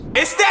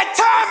It's that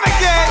time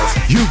again!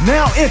 You've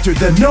now entered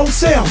the No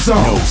Sales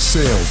Zone. No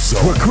Sales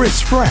Zone. Where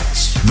Chris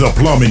Fresh, the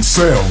plumbing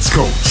sales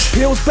coach,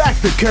 peels back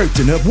the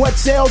curtain of what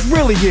sales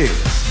really is.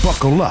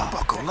 Buckle up.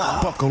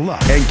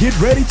 And get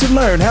ready to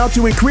learn how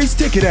to increase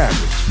ticket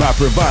average by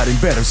providing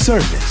better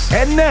service.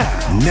 And now,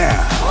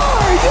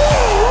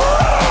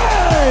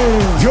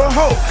 your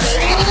host,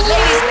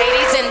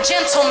 Ladies and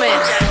gentlemen,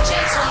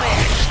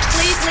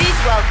 please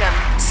welcome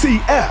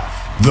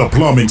CF, the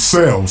plumbing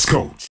sales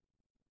coach.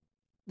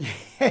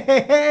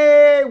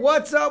 Hey,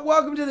 what's up?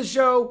 Welcome to the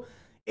show.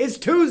 It's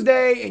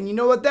Tuesday, and you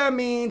know what that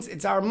means.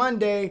 It's our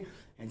Monday,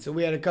 and so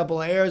we had a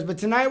couple of errors. But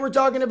tonight we're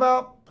talking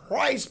about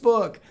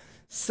Pricebook.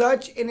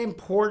 Such an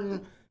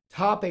important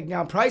topic.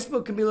 Now,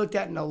 Pricebook can be looked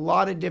at in a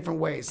lot of different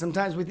ways.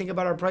 Sometimes we think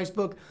about our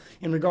Pricebook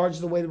in regards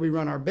to the way that we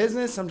run our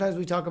business. Sometimes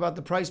we talk about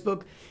the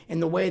Pricebook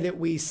in the way that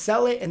we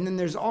sell it. And then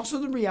there's also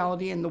the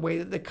reality in the way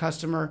that the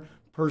customer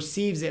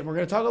perceives it. We're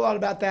going to talk a lot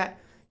about that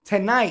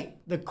tonight.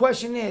 The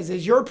question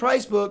is your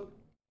Pricebook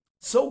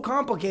so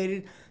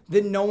complicated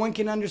that no one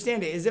can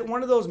understand it? Is it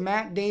one of those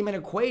Matt Damon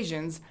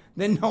equations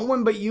that no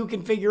one but you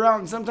can figure out,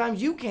 and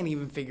sometimes you can't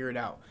even figure it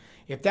out?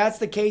 If that's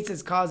the case,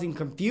 it's causing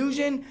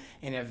confusion,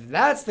 and if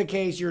that's the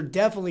case, you're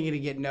definitely going to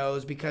get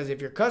no's, because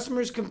if your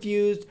customer's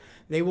confused,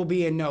 they will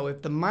be a no.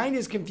 If the mind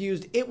is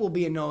confused, it will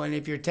be a no, and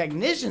if your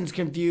technician's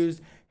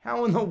confused,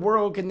 how in the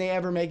world can they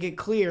ever make it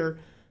clear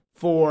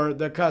for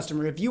the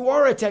customer? If you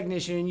are a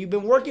technician and you've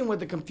been working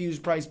with a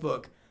confused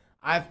Pricebook,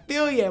 I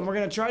feel you, and we're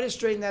going to try to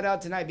straighten that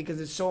out tonight because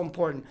it's so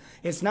important.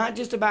 It's not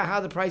just about how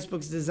the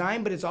Pricebook's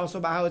designed, but it's also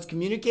about how it's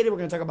communicated. We're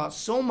going to talk about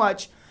so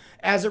much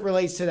as it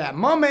relates to that.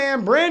 My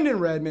man, Brandon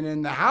Redmond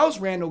in the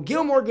house. Randall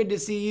Gilmore, good to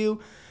see you.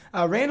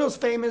 Randall's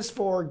famous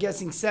for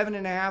guessing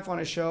 7.5 on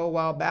a show a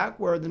while back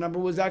where the number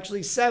was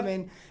actually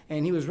 7,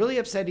 and he was really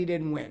upset he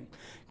didn't win.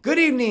 Good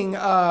evening,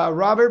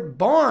 Robert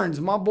Barnes,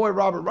 my boy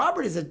Robert.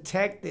 Robert is a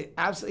tech that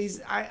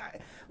absolutely,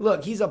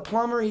 look, he's a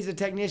plumber, he's a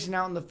technician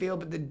out in the field,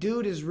 but the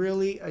dude is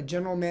really a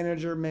general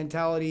manager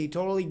mentality. He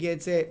totally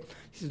gets it.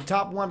 He's the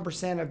top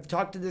 1%. I've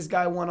talked to this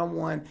guy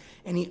one-on-one,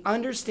 and he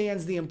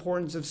understands the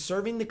importance of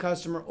serving the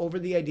customer over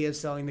the idea of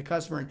selling the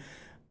customer. And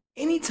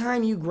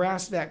anytime you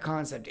grasp that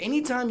concept,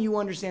 anytime you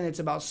understand it's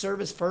about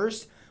service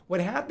first,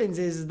 what happens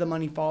is the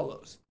money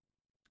follows.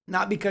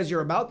 Not because you're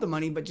about the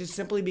money, but just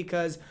simply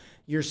because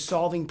you're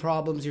solving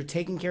problems, you're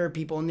taking care of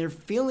people, and they're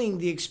feeling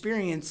the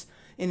experience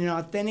in an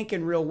authentic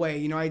and real way.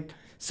 You know, I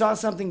saw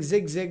something,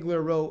 Zig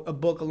Ziglar wrote a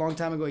book a long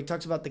time ago. He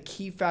talks about the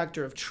key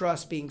factor of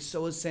trust being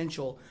so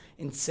essential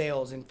in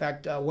sales. In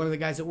fact, one of the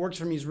guys that works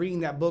for me is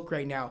reading that book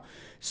right now.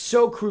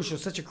 So crucial,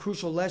 such a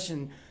crucial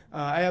lesson.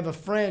 I have a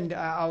friend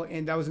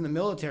and I was in the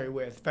military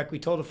with. In fact, we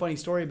told a funny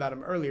story about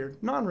him earlier,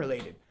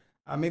 non-related.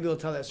 Maybe we'll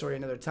tell that story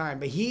another time.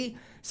 But he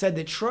said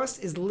that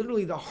trust is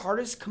literally the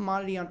hardest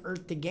commodity on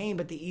earth to gain,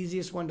 but the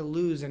easiest one to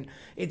lose. And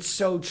it's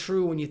so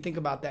true when you think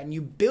about that. And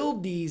you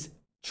build these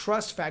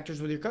trust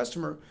factors with your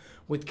customer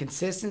with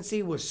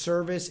consistency, with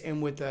service,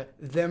 and with a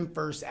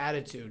them-first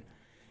attitude.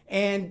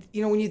 And,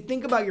 you know, when you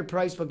think about your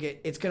Pricebook,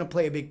 it's going to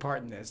play a big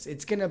part in this.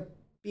 It's going to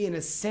be an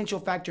essential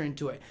factor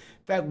into it.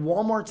 In fact,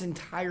 Walmart's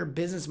entire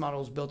business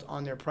model is built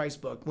on their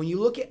Pricebook. When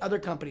you look at other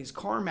companies,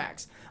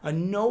 CarMax, a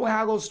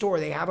no-haggle store,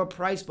 they have a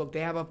Pricebook,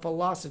 they have a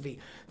philosophy,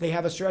 they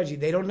have a strategy.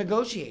 They don't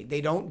negotiate, they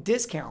don't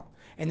discount,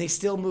 and they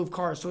still move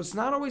cars. So it's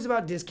not always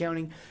about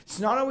discounting. It's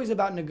not always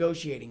about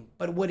negotiating.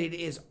 But what it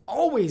is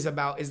always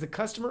about is the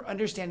customer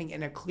understanding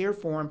in a clear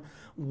form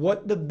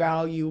what the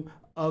value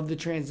of the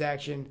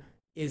transaction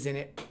is in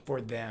it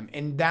for them.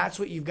 And that's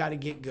what you've got to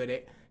get good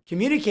at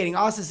communicating.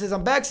 Austin says,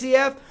 I'm back,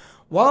 CF.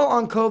 While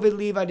on COVID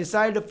leave, I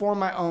decided to form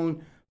my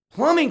own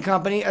plumbing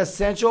company,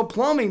 Essential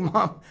Plumbing.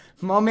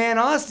 My man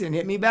Austin,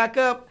 hit me back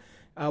up.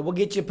 We'll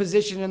get you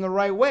positioned in the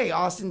right way.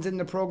 Austin's in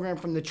the program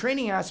from the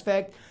training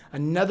aspect.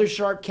 Another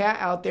sharp cat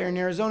out there in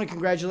Arizona.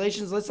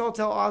 Congratulations. Let's all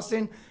tell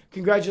Austin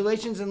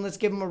congratulations, and let's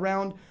give him a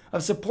round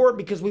of support,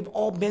 because we've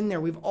all been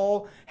there. We've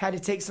all had to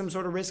take some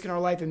sort of risk in our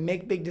life and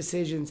make big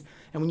decisions.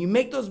 And when you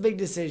make those big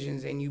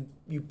decisions and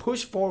you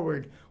push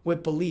forward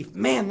with belief,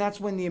 man, that's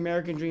when the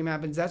American dream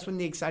happens. That's when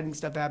the exciting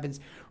stuff happens.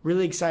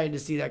 Really excited to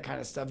see that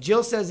kind of stuff.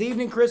 Jill says,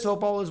 evening, Chris.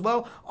 Hope all is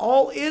well.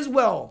 All is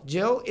well,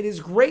 Jill. It is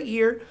great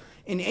here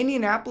in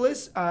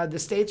Indianapolis, the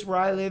states where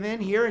I live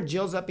in here, and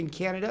Jill's up in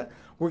Canada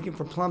working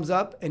for Plums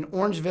Up in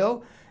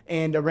Orangeville.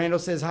 And Randall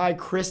says, hi,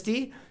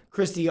 Christy.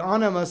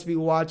 Christiana must be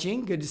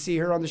watching. Good to see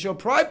her on the show.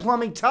 Pride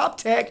Plumbing, top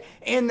tech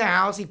in the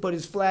house. He put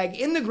his flag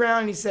in the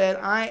ground and he said,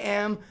 I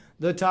am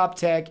the top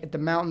tech at the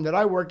mountain that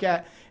I work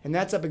at, and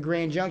that's up at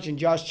Grand Junction.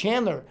 Josh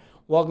Chandler,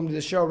 welcome to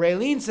the show.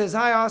 Raylene says,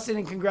 hi, Austin,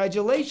 and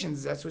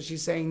congratulations. That's what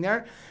she's saying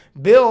there.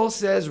 Bill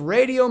says,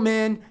 radio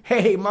men.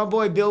 Hey, my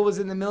boy Bill was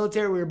in the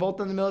military. We were both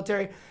in the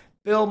military.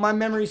 Bill, my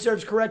memory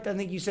serves correct. I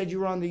think you said you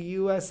were on the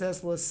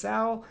USS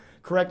LaSalle.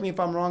 Correct me if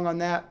I'm wrong on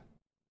that.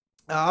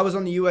 I was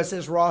on the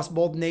USS Ross,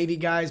 both Navy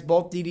guys,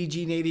 both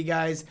DDG Navy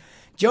guys.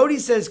 Jody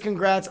says,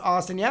 congrats,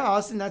 Austin. Yeah,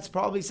 Austin, that's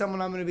probably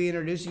someone I'm going to be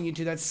introducing you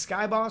to. That's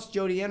Skyboss,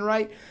 Jody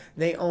Enright.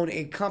 They own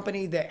a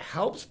company that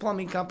helps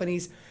plumbing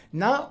companies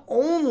not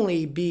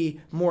only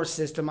be more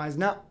systemized,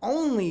 not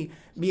only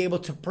be able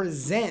to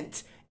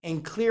present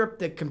and clear up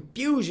the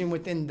confusion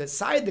within the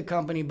side of the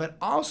company, but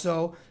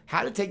also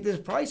how to take this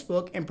price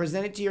book and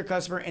present it to your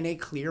customer in a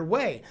clear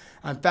way.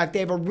 In fact, they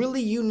have a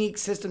really unique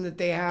system that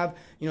they have.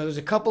 You know, there's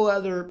a couple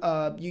other,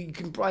 you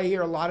can probably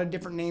hear a lot of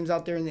different names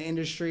out there in the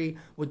industry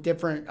with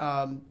different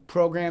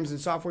programs and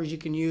softwares you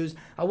can use.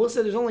 I will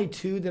say there's only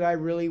two that I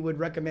really would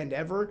recommend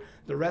ever.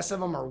 The rest of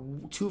them are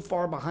too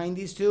far behind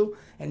these two,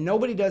 and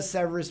nobody does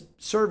service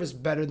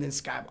better than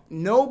Skyboss.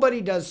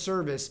 Nobody does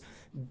service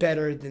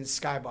better than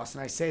Skyboss,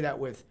 and I say that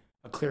with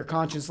a clear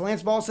conscience.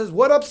 Lance Ball says,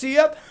 what up,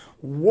 CF?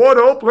 What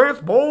up,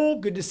 Lance Ball?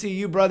 Good to see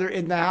you, brother,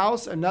 in the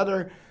house.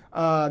 Another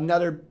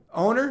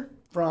owner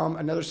from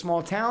another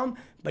small town,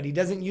 but he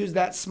doesn't use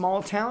that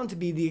small town to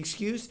be the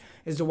excuse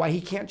as to why he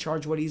can't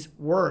charge what he's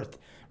worth.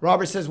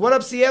 Robert says, what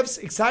up,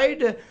 CFs?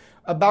 Excited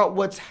about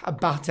what's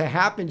about to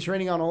happen,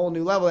 training on a whole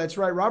new level. That's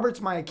right. Robert's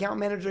my account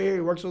manager here.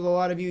 He works with a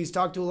lot of you. He's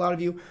talked to a lot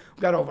of you.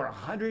 We've got over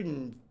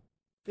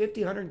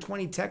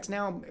 120 techs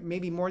now,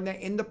 maybe more than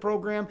that in the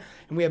program.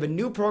 And we have a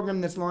new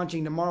program that's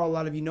launching tomorrow. A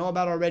lot of you know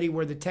about already,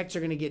 where the techs are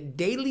going to get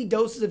daily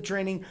doses of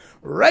training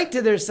right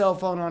to their cell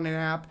phone on an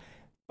app.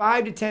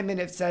 5 to 10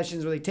 minute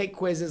sessions where they take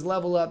quizzes,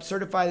 level up,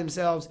 certify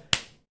themselves,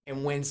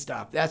 and win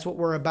stuff. That's what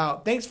we're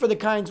about. Thanks for the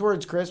kind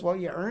words, Chris. Well,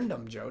 you earned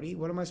them, Jody.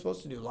 What am I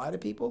supposed to do? Lie to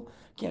people?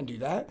 Can't do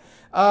that.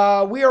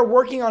 We are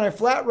working on a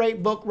flat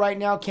rate book right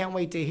now. Can't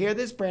wait to hear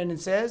this. Brandon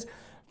says.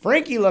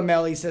 Frankie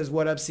Lamelli says,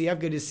 what up, CF?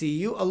 Good to see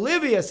you.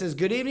 Olivia says,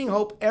 good evening.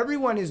 Hope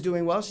everyone is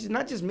doing well. She's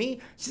not just me.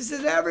 She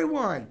says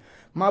everyone.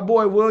 My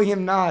boy,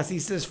 William Nas, he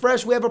says,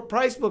 fresh, we have a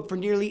price book for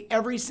nearly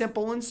every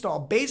simple install.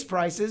 Base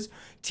prices,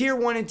 tier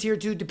 1 and tier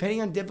 2,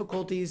 depending on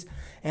difficulties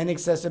and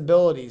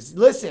accessibilities.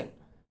 Listen,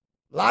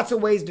 lots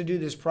of ways to do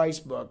this price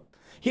book.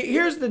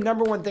 Here's the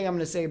number one thing I'm going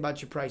to say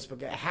about your price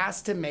book. It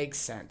has to make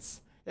sense.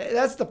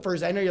 That's the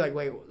first. I know you're like,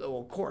 wait, well,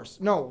 of course.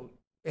 No,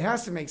 it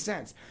has to make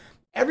sense.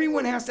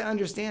 Everyone has to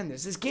understand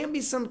this. This can't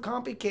be some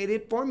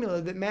complicated formula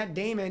that Matt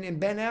Damon and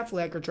Ben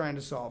Affleck are trying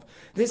to solve.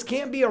 This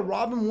can't be a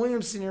Robin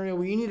Williams scenario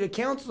where you need a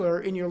counselor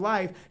in your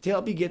life to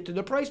help you get through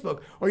the price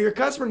book, or your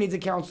customer needs a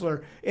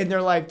counselor in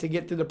their life to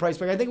get through the price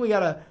book. I think we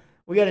got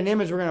an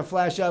image we're gonna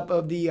flash up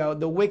of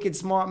the wicked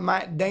smart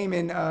Matt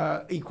Damon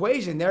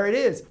equation. There it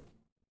is.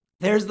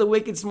 There's the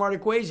wicked smart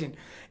equation.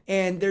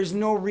 And there's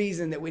no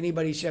reason that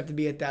anybody should have to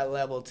be at that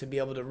level to be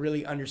able to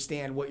really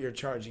understand what you're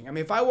charging. I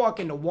mean, if I walk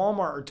into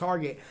Walmart or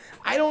Target,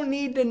 I don't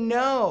need to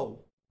know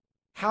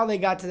how they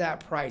got to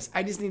that price.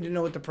 I just need to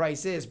know what the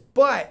price is.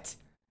 But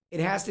it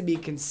has to be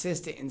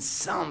consistent in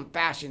some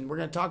fashion. We're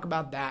going to talk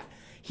about that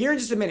here in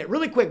just a minute.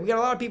 Really quick, we got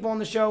a lot of people on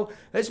the show.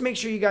 Let's make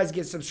sure you guys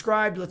get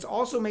subscribed. Let's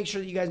also make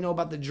sure that you guys know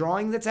about the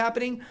drawing that's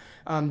happening.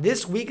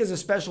 This week is a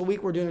special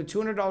week. We're doing a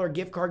 $200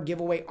 gift card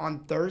giveaway on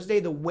Thursday.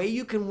 The way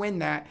you can win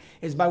that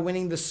is by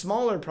winning the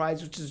smaller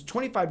prize, which is a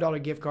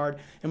 $25 gift card,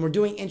 and we're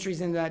doing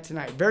entries into that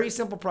tonight. Very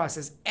simple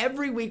process.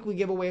 Every week we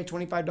give away a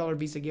 $25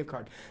 Visa gift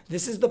card.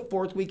 This is the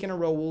fourth week in a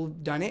row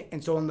we've done it,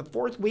 and so on the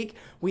fourth week,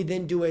 we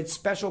then do a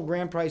special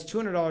grand prize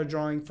 $200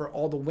 drawing for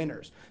all the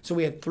winners. So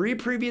we had 3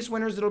 previous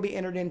winners that will be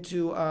entered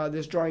into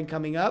this drawing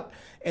coming up,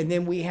 and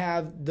then we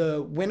have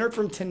the winner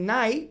from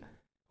tonight,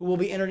 who will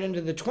be entered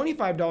into the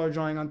 $25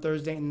 drawing on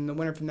Thursday, and the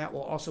winner from that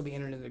will also be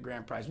entered into the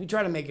grand prize. We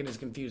try to make it as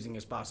confusing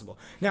as possible.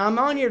 Now, I'm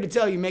on here to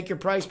tell you, make your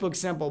price book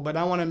simple, but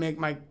I want to make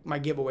my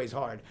giveaways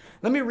hard.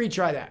 Let me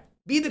retry that.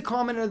 Be the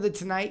comment of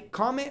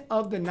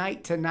the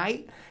night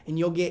tonight, and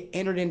you'll get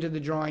entered into the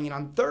drawing. And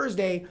on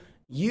Thursday,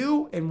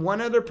 you and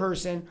one other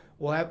person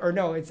will have, or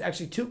no, it's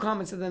actually 2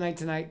 comments of the night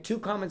tonight, 2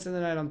 comments of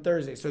the night on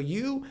Thursday. So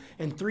you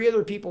and 3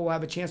 other people will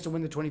have a chance to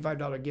win the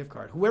 $25 gift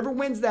card. Whoever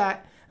wins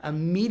that,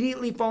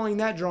 immediately following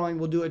that drawing,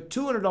 we'll do a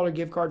 $200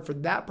 gift card for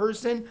that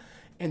person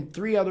and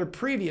 3 other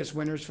previous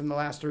winners from the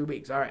last 3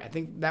 weeks. All right, I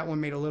think that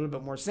one made a little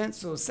bit more sense.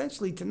 So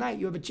essentially tonight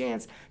you have a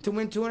chance to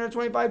win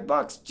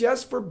 $225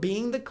 just for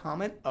being the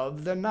comment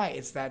of the night.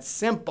 It's that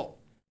simple.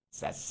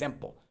 It's that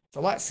simple. It's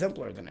a lot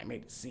simpler than I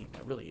made it seem.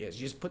 It really is.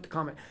 You just put the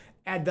comment,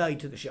 add value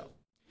to the show.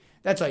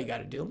 That's all you got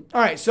to do.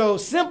 All right, so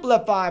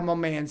Simplify, my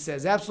man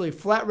says, absolutely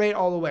flat rate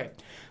all the way.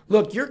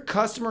 Look, your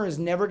customer is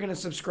never going to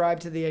subscribe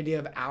to the idea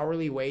of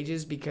hourly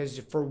wages because,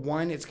 for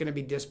one, it's going to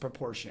be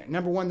disproportionate.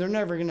 Number one, they're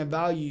never going to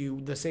value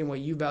you the same way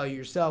you value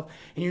yourself,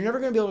 and you're never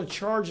going to be able to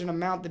charge an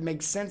amount that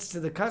makes sense to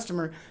the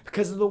customer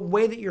because of the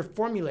way that you're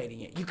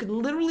formulating it. You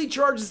can literally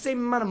charge the same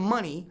amount of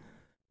money,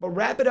 but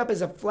wrap it up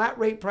as a flat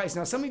rate price.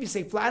 Now, some of you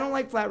say, I don't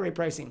like flat rate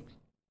pricing.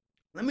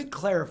 Let me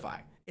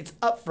clarify. It's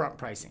upfront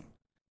pricing.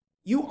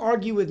 You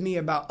argue with me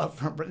about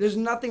upfront. There's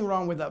nothing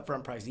wrong with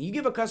upfront pricing. You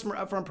give a customer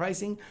upfront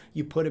pricing,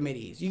 you put them at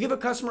ease. You give a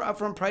customer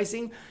upfront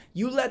pricing,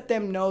 you let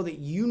them know that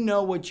you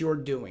know what you're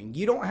doing.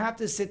 You don't have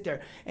to sit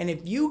there. And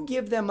if you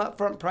give them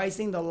upfront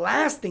pricing, the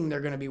last thing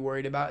they're going to be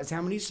worried about is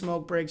how many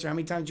smoke breaks or how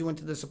many times you went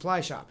to the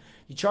supply shop.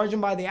 You charge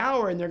them by the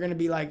hour and they're going to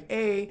be like,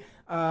 hey,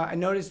 I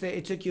noticed that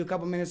it took you a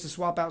couple minutes to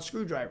swap out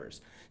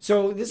screwdrivers.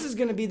 So this is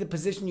going to be the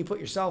position you put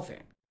yourself in.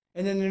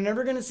 And then they're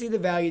never going to see the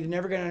value. They're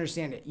never going to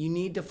understand it. You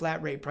need to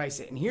flat rate price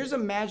it. And here's a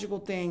magical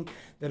thing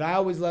that I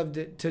always love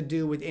to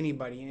do with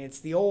anybody. And it's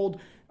the old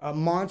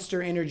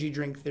Monster energy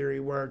drink theory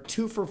where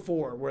 2 for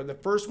 $4, where the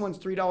first one's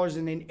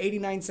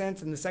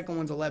 $3.89 and the second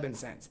one's 11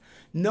 cents.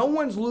 No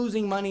one's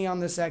losing money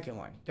on the second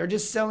one. They're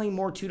just selling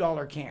more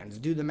 $2 cans.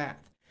 Do the math.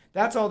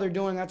 That's all they're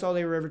doing. That's all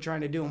they were ever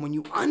trying to do. And when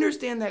you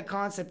understand that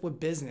concept with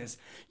business,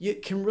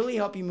 it can really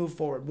help you move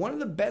forward. One of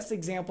the best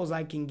examples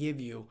I can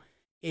give you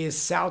is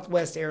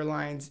Southwest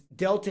Airlines,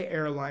 Delta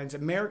Airlines,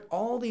 America,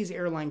 all these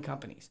airline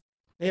companies.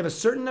 They have a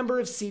certain number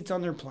of seats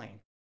on their plane.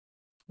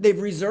 They've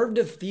reserved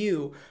a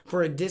few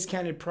for a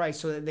discounted price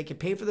so that they can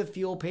pay for the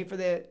fuel, pay for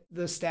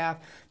the staff,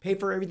 pay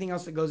for everything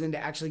else that goes into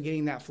actually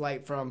getting that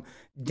flight from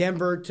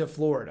Denver to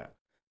Florida.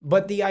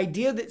 But the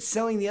idea that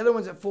selling the other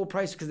ones at full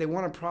price because they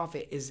want a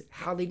profit is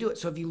how they do it.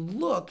 So if you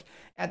look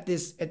at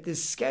this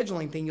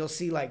scheduling thing, you'll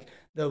see like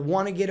the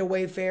wanna get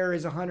away fare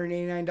is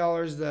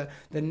 $189.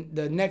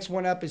 The next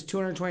one up is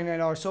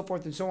 $229, so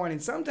forth and so on.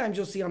 And sometimes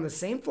you'll see on the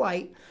same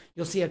flight,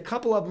 you'll see a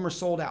couple of them are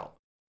sold out.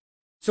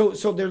 So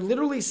they're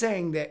literally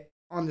saying that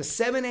on the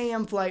 7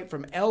 a.m. flight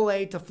from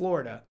LA to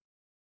Florida,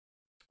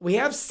 we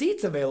have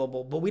seats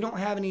available, but we don't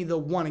have any of the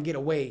wanna get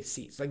away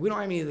seats. Like we don't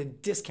have any of the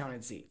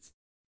discounted seats.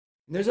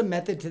 And there's a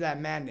method to that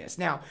madness.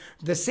 Now,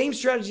 the same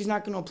strategy is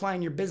not going to apply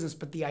in your business,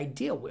 but the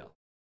idea will.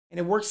 And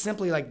it works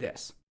simply like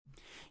this.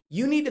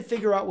 You need to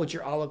figure out what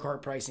your a la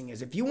carte pricing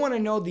is. If you want to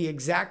know the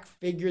exact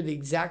figure, the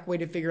exact way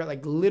to figure out,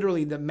 like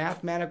literally the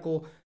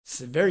mathematical,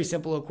 very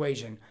simple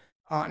equation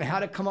on how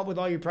to come up with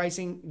all your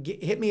pricing,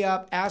 hit me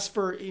up, ask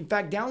for, in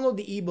fact, download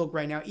the ebook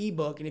right now,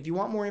 ebook. And if you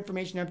want more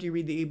information after you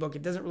read the ebook,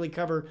 it doesn't really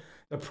cover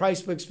the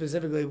price book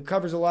specifically. It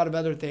covers a lot of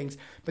other things,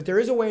 but there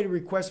is a way to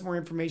request more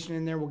information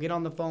in there. We'll get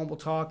on the phone, we'll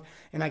talk,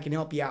 and I can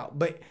help you out.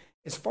 But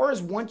as far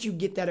as once you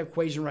get that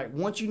equation right,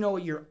 once you know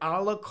what your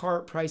a la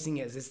carte pricing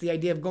is, it's the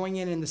idea of going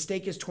in and the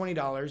steak is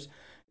 $20,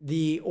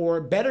 or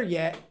better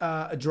yet,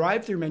 a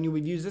drive-through menu.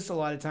 We've used this a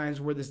lot of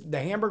times where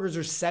the hamburgers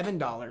are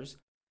 $7,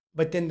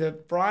 but then the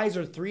fries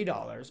are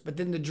 $3, but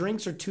then the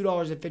drinks are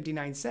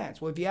 $2.59.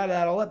 Well, if you add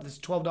that all up, that's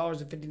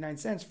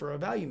 $12.59 for a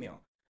value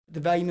meal. The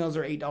value meals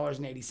are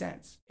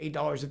 $8.80,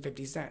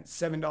 $8.50,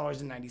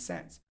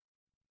 $7.90.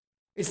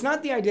 It's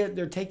not the idea that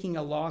they're taking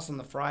a loss on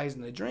the fries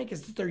and the drink.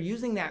 It's that they're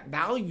using that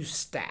value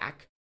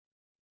stack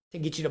to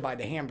get you to buy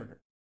the hamburger.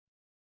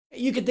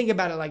 You could think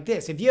about it like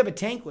this. If you have a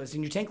tankless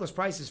and your tankless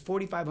price is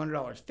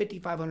 $4,500,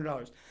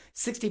 $5,500,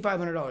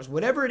 $6,500,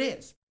 whatever it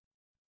is,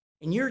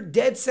 and you're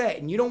dead set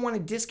and you don't want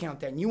to discount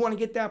that and you want to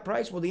get that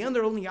price, well, the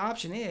other only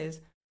option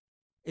is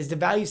to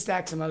value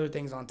stack some other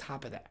things on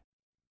top of that.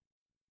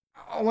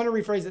 I want to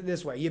rephrase it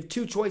this way. You have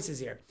two choices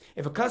here.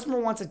 If a customer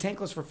wants a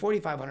tankless for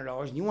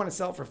 $4,500 and you want to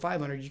sell it for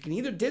 $500, you can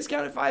either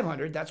discount at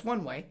 $500. That's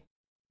one way.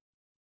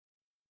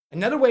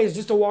 Another way is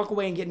just to walk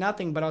away and get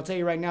nothing. But I'll tell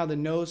you right now, the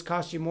no's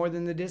cost you more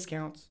than the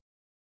discounts.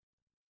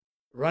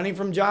 Running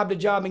from job to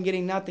job and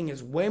getting nothing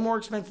is way more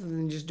expensive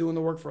than just doing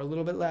the work for a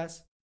little bit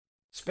less,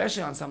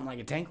 especially on something like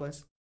a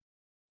tankless.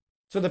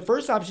 So the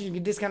first option, you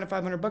can discount at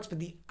 $500, but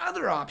the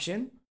other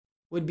option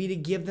would be to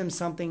give them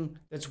something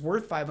that's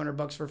worth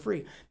 $500 for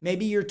free.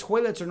 Maybe your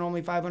toilets are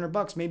normally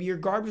 $500. Maybe your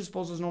garbage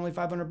disposal is normally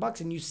 $500,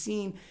 and you've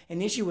seen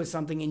an issue with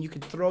something, and you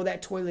could throw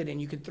that toilet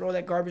in, you could throw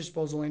that garbage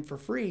disposal in for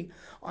free.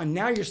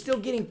 Now you're still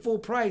getting full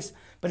price,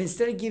 but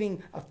instead of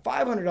giving a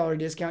 $500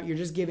 discount, you're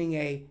just giving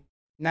a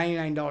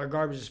 $99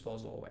 garbage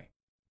disposal away.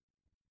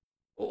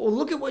 Well,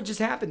 look at what just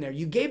happened there.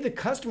 You gave the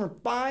customer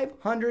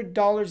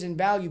 $500 in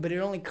value, but it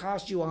only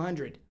cost you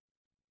 $100.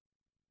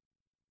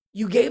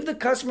 You gave the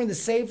customer the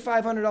same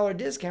 $500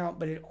 discount,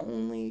 but it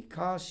only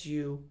costs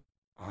you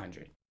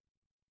 $100.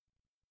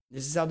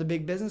 This is how the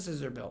big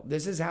businesses are built.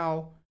 This is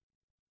how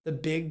the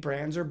big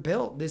brands are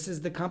built. This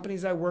is the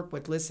companies I work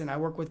with. Listen, I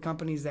work with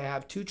companies that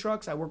have 2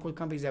 trucks. I work with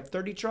companies that have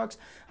 30 trucks.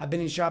 I've been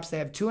in shops that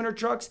have 200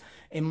 trucks.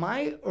 In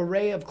my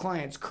array of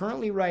clients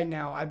currently right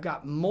now, I've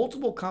got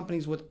multiple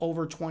companies with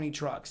over 20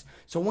 trucks.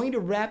 So I want you to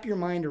wrap your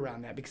mind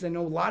around that because I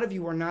know a lot of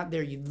you are not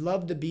there. You'd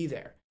love to be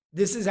there.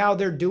 This is how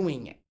they're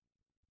doing it.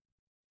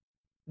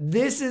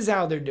 This is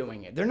how they're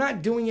doing it. They're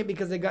not doing it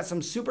because they got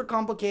some super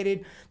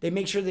complicated. They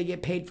make sure they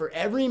get paid for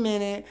every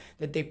minute,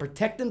 that they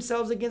protect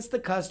themselves against the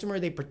customer.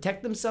 They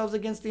protect themselves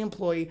against the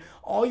employee.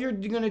 All you're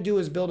going to do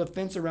is build a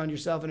fence around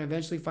yourself and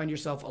eventually find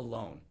yourself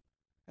alone.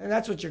 And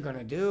that's what you're going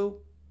to do.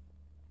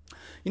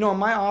 In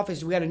my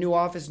office, we got a new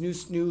office,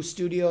 new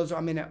studios.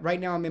 Right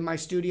now I'm in my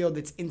studio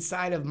that's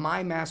inside of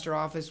my master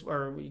office,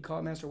 or what you call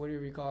it, master,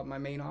 whatever you call it, my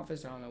main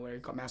office. I don't know what you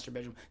call it, master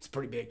bedroom. It's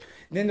pretty big.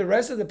 And then the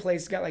rest of the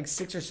place got like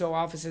 6 or so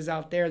offices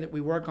out there that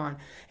we work on.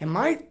 And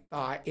my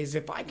thought is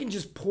if I can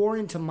just pour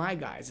into my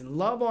guys and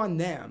love on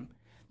them,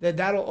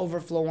 that'll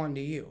overflow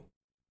onto you.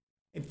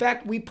 In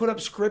fact, we put up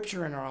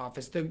scripture in our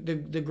office.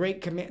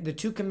 The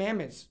 2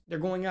 commandments, they're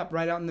going up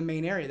right out in the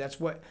main area. That's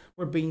what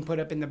we're being put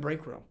up in the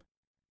break room.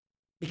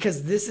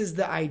 Because this is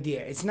the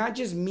idea. It's not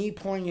just me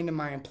pouring into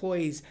my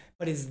employees,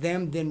 but it's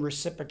them then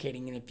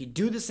reciprocating. And if you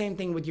do the same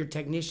thing with your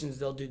technicians,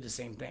 they'll do the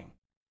same thing.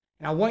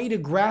 And I want you to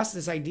grasp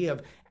this idea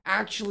of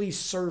actually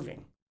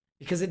serving.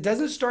 Because it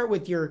doesn't start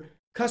with your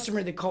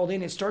customer that called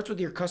in. It starts with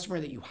your customer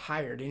that you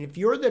hired. And if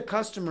you're the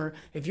customer,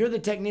 if you're the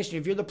technician,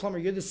 if you're the plumber,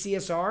 you're the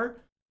CSR,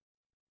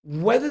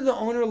 whether the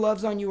owner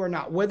loves on you or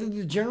not, whether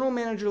the general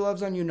manager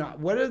loves on you or not,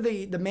 whether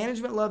the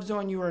management loves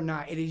on you or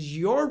not, it is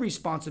your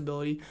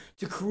responsibility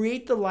to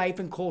create the life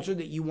and culture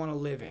that you want to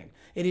live in.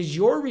 It is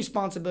your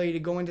responsibility to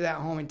go into that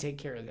home and take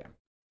care of them.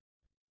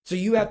 So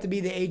you have to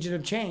be the agent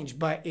of change.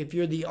 But if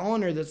you're the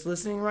owner that's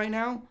listening right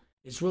now,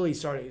 it's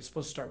supposed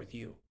to start with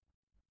you.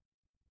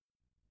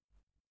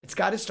 It's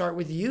got to start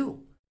with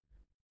you.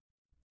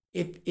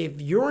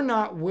 If you're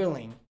not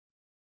willing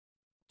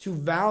to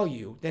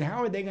value, then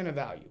how are they going to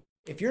value?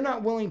 If you're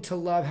not willing to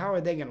love, how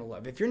are they going to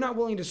love? If you're not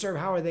willing to serve,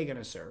 how are they going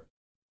to serve?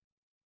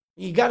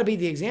 You got to be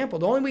the example.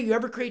 The only way you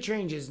ever create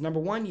change is,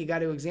 number 1, you got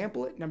to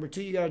example it. Number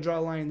 2, you got to draw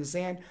a line in the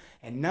sand.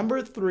 And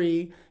number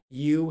 3,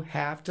 you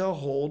have to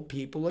hold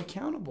people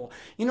accountable.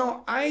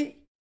 I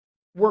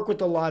work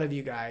with a lot of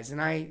you guys,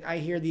 and I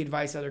hear the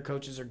advice other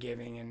coaches are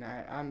giving, and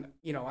I'm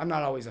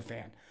not always a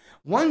fan.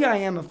 One guy I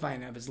am a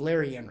fan of is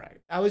Larry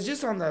Enright. I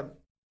was on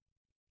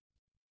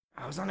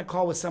a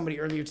call with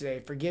somebody earlier today.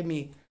 Forgive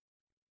me.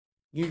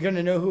 You're going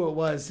to know who it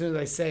was. As soon as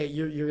I say it,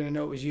 you're going to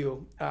know it was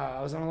you.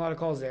 I was on a lot of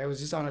calls today. I was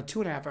just on a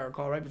 2.5-hour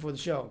call right before the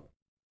show.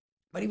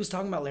 But he was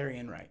talking about Larry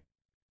Enright.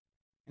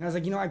 And I was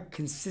like, I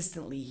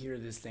consistently hear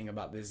this thing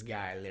about this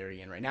guy,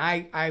 Larry Enright. Now,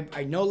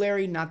 I know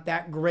Larry, not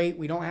that great.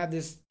 We don't have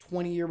this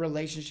 20-year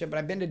relationship, but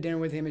I've been to dinner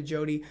with him and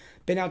Jody,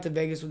 been out to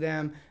Vegas with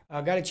them,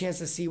 got a chance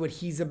to see what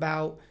he's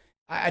about.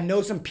 I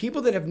know some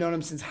people that have known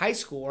him since high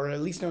school, or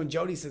at least known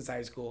Jody since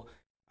high school.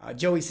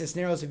 Joey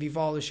Cisneros, if you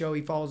follow the show,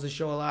 he follows the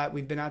show a lot.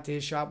 We've been out to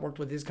his shop, worked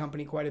with his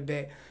company quite a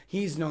bit.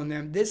 He's known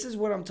them. This is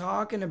what I'm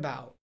talking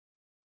about.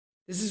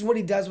 This is what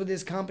he does with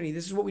his company.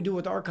 This is what we do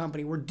with our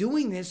company. We're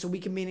doing this so we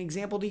can be an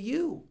example to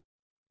you.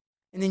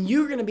 And then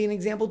you're going to be an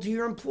example to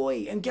your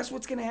employee. And guess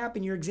what's going to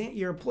happen? Your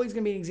employee's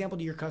going to be an example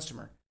to your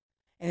customer.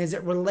 And as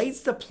it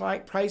relates to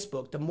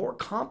Pricebook, the more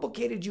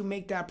complicated you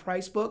make that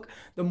Pricebook,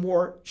 the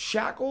more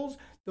shackles,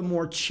 the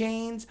more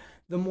chains,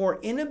 the more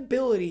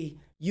inability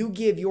you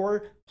give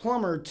your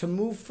plumber to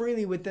move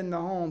freely within the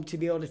home to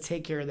be able to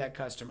take care of that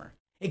customer.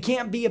 It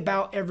can't be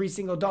about every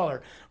single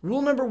dollar.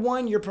 Rule number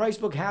 1, your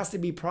Pricebook has to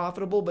be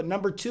profitable, but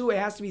number 2, it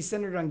has to be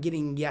centered on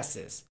getting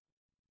yeses.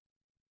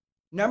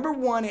 Number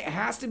 1, it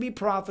has to be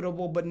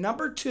profitable, but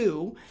number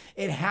 2,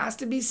 it has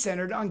to be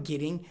centered on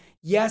getting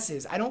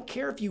yeses. I don't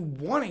care if you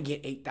want to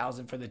get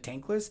 $8,000 for the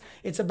tankless.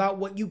 It's about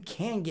what you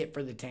can get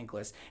for the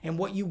tankless and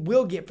what you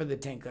will get for the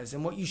tankless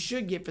and what you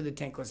should get for the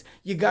tankless.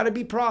 You got to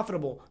be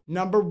profitable.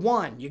 Number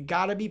 1, you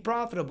got to be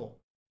profitable.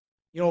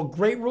 A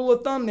great rule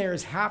of thumb there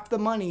is half the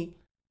money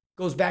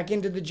goes back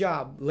into the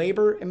job,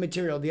 labor and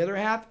material. The other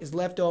half is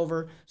left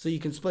over, so you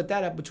can split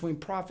that up between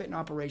profit and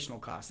operational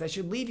costs. That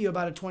should leave you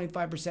about a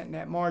 25%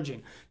 net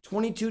margin.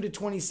 22 to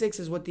 26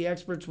 is what the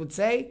experts would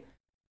say.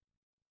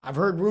 I've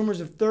heard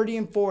rumors of 30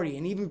 and 40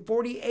 and even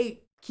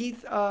 48.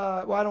 Keith,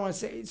 I don't want to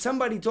say,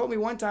 somebody told me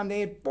one time they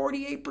had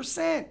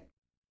 48%.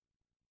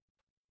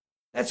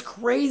 That's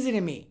crazy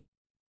to me.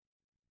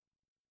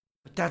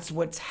 But that's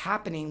what's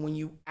happening when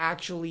you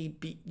actually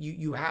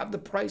you have the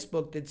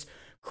Pricebook that's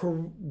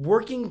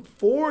working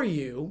for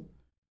you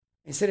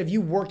instead of you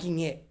working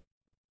it.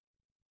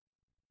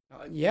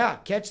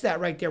 Catch that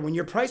right there. When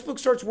your Pricebook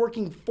starts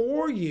working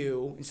for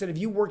you instead of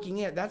you working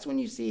it, that's when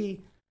you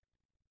see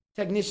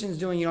technicians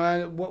doing,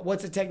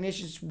 what's a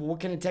technician? What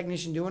can a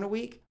technician do in a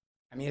week?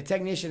 A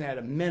technician at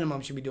a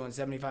minimum should be doing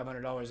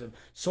 $7,500 of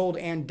sold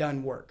and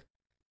done work.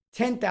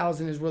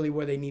 $10,000 is really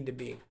where they need to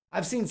be.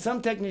 I've seen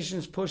some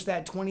technicians push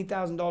that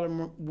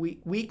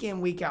 $20,000 week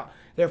in, week out.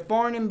 They're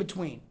far and in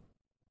between.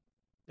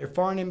 They're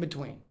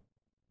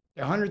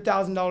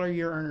 $100,000 a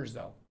year earners,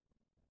 though.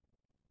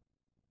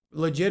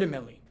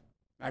 Legitimately.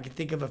 I can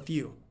think of a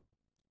few.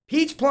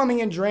 Peach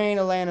Plumbing and Drain,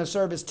 Atlanta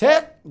Service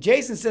Tech.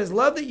 Jason says,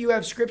 love that you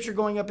have scripture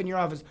going up in your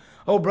office.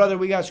 Oh, brother,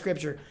 we got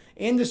scripture.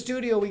 In the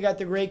studio, we got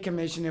the Great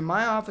Commission. In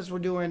my office, we're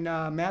doing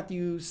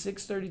Matthew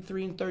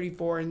 6:33 and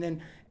 34. And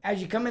then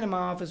as you come into my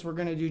office, we're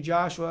going to do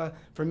Joshua,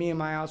 for me and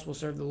my house will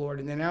serve the Lord.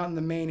 And then out in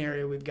the main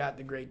area, we've got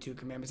the Great 2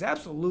 Commandments.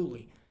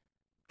 Absolutely.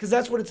 Because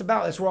that's what it's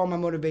about. That's where all my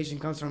motivation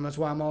comes from. That's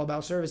why I'm all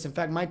about service. In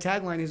fact, my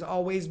tagline is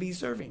always be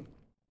serving.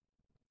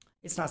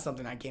 It's not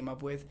something I came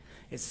up with.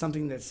 It's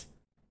something that's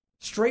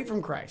straight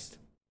from Christ.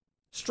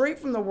 straight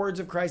from the words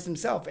of Christ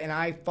himself. And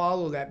I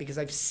follow that because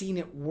I've seen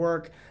it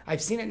work.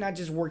 I've seen it not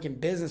just work in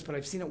business, but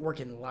I've seen it work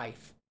in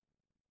life.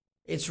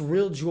 It's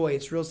real joy.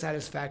 It's real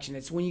satisfaction.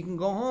 It's when you can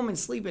go home and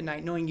sleep at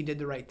night knowing you did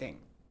the right thing.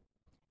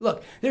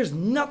 Look, there's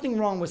nothing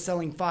wrong with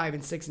selling $5,000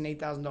 and $6,000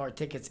 and $8,000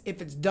 tickets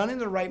if it's done in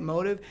the right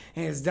motive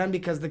and it's done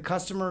because the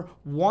customer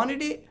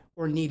wanted it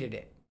or needed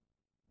it.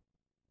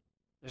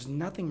 There's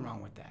nothing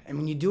wrong with that. And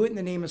when you do it in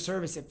the name of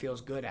service, it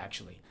feels good,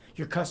 actually.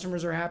 Your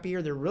customers are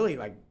happier. They're really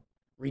like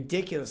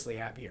ridiculously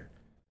happier.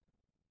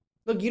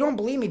 Look, you don't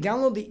believe me?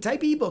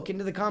 Type ebook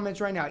into the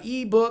comments right now.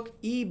 Ebook,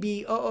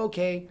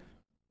 E-B-O-O-K.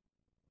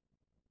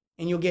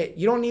 And you'll get,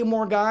 you don't need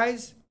more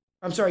guys.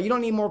 You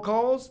don't need more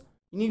calls.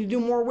 You need to do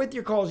more with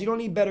your calls. You don't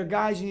need better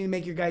guys. You need to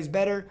make your guys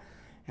better.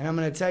 And I'm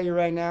going to tell you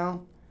right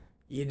now,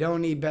 you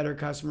don't need better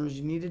customers.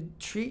 You need to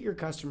treat your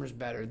customers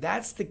better.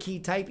 That's the key.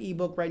 Type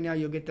ebook right now.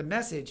 You'll get the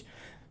message.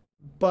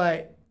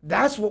 But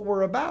that's what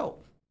we're about.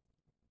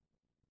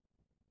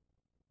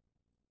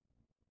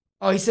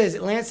 Oh,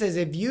 Lance says,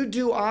 if you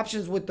do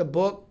options with the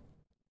book,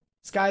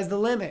 sky's the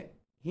limit.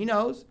 He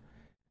knows.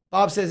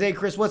 Bob says, hey,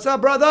 Chris, what's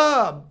up,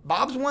 brother?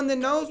 Bob's one that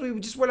knows. We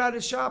just went out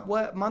of the shop,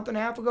 a month and a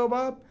half ago,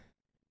 Bob?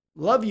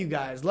 Love you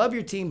guys. Love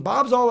your team.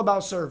 Bob's all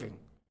about serving.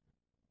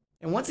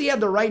 And once he had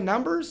the right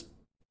numbers,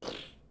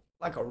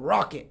 like a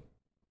rocket.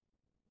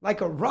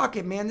 Like a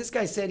rocket, man. This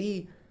guy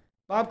said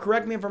Bob,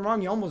 correct me if I'm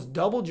wrong, you almost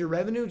doubled your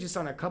revenue just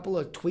on a couple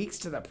of tweaks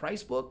to the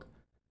price book.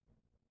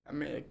 I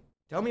mean,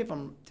 tell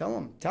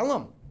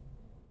him.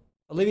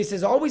 Olivia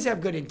says, always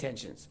have good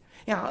intentions.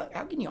 Yeah,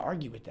 how can you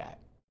argue with that?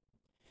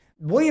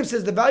 William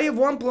says, the value of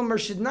one plumber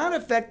should not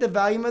affect the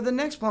value of the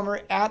next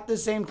plumber at the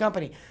same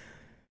company.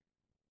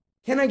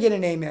 Can I get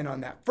an amen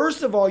on that?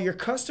 First of all, your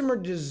customer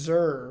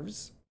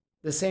deserves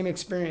the same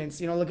experience.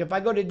 Look, if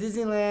I go to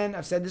Disneyland,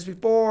 I've said this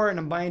before, and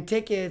I'm buying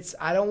tickets,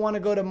 I don't want to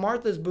go to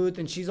Martha's booth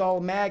and she's all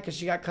mad because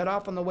she got cut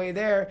off on the way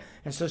there.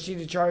 And so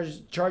she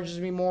charges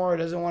me more, or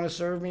doesn't want to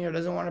serve me, or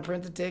doesn't want to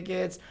print the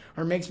tickets,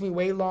 or makes me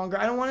wait longer.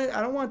 I don't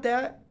want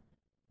that.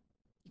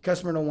 The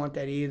customer don't want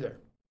that either.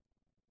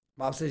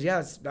 Bob says,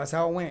 yes, that's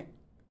how it went.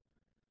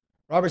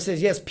 Robert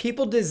says, yes,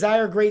 people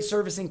desire great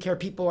service and care.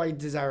 People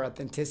desire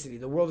authenticity.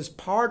 The world is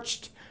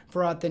parched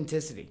for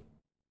authenticity.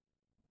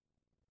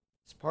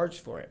 It's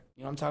parched for it.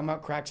 I'm talking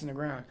about cracks in the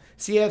ground.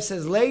 CF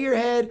says, lay your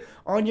head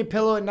on your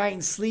pillow at night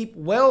and sleep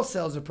well,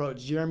 sales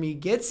approach. Jeremy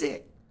gets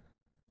it.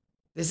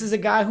 This is a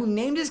guy who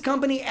named his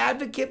company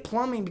Advocate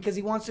Plumbing because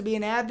he wants to be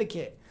an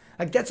advocate.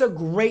 Like, that's a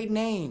great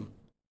name.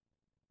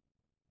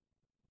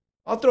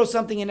 I'll throw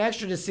something in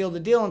extra to seal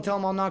the deal and tell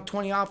him I'll knock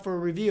 20 off for a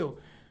review.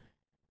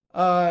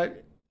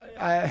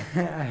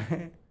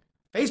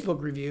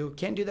 Facebook review.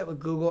 Can't do that with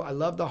Google. I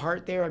love the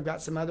heart there. I've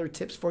got some other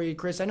tips for you,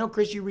 Chris. I know,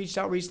 Chris, you reached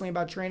out recently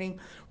about training.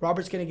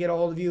 Robert's going to get a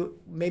hold of you.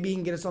 Maybe he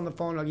can get us on the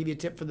phone. I'll give you a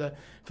tip for the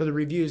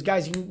reviews.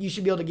 Guys, you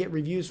should be able to get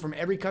reviews from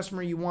every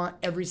customer you want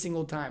every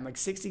single time, like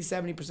 60,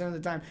 70% of the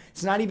time.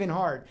 It's not even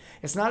hard.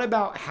 It's not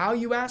about how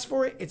you ask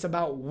for it. It's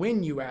about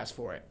when you ask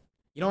for it.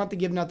 You don't have to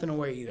give nothing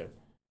away either.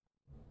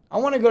 I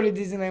want to go to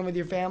Disneyland with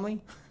your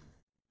family.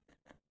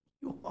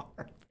 You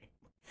are.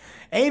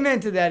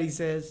 Amen to that, he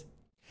says.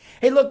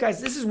 Hey, look,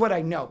 guys, this is what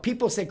I know.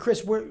 People say,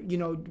 Chris, where'd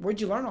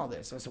you learn all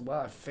this? I said,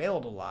 well, I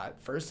failed a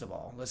lot, first of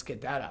all. Let's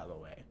get that out of the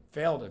way.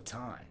 Failed a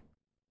ton.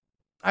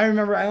 I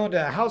remember I owned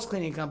a house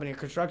cleaning company, a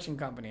construction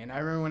company. And I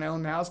remember when I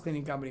owned the house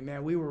cleaning company,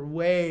 man, we were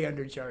way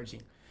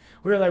undercharging.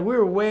 We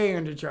were way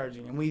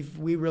undercharging. And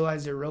we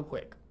realized it real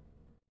quick.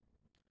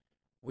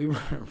 We were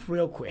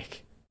real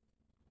quick.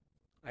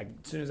 Like,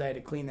 as soon as I had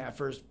to clean that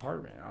first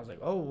apartment, I was like,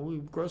 oh, we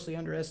grossly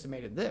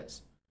underestimated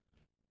this.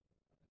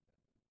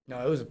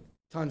 No, it was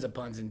tons of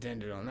puns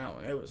intended on that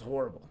one. It was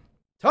horrible.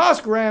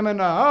 Tosk Ram in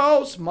the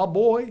house, my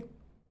boy.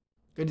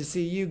 Good to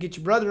see you. Get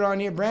your brother on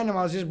here. Brandon,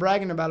 I was just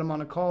bragging about him on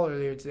a call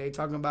earlier today,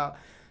 talking about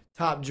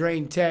top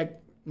drain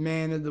tech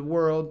man of the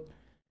world.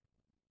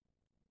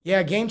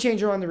 Yeah, game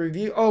changer on the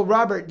review. Oh,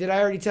 Robert, did I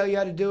already tell you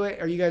how to do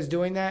it? Are you guys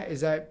doing that?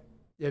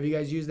 Have you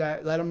guys used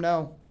that? Let them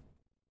know.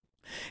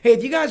 Hey,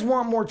 if you guys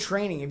want more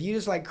training, if you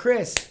just like,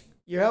 Chris,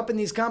 you're helping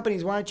these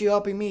companies, why aren't you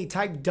helping me?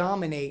 Type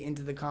dominate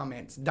into the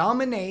comments.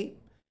 Dominate.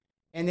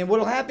 And then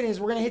what'll happen is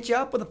we're going to hit you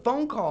up with a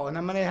phone call, and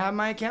I'm going to have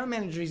my account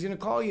manager. He's going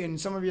to call you, and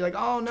some of you are like,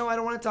 oh, no, I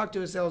don't want to talk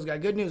to a sales guy.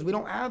 Good news, we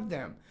don't have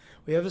them.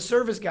 We have a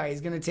service guy. He's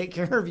going to take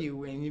care of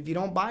you. And if you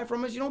don't buy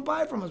from us, you don't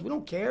buy from us. We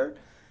don't care.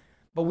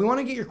 But we want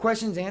to get your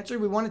questions answered.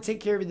 We want to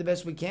take care of you the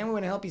best we can. We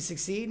want to help you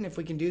succeed. And if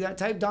we can do that,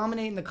 type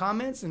dominate in the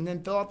comments and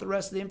then fill out the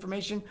rest of the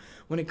information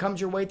when it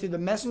comes your way through the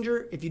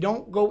messenger. If you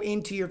don't go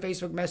into your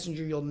Facebook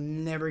Messenger, you'll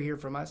never hear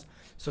from us.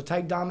 So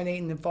type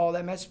dominate and then follow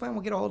that message plan.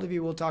 We'll get a hold of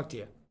you. We'll talk to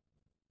you.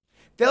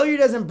 Failure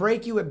doesn't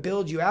break you, it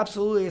builds you.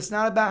 Absolutely. It's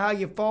not about how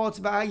you fall. It's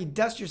about how you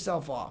dust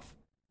yourself off.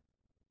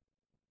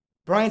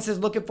 Brian says,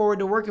 looking forward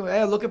to working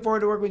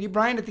with you.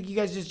 Brian, I think you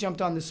guys just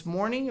jumped on this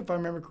morning, if I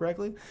remember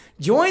correctly.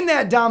 Join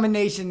that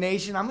Domination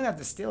Nation. I'm going to have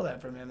to steal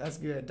that from him. That's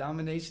good.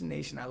 Domination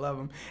Nation. I love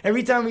him.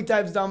 Every time he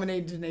types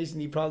Domination Nation,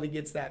 he probably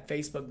gets that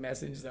Facebook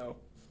message, though.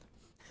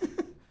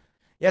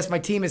 Yes, my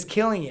team is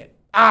killing it.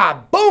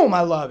 Boom.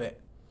 I love it.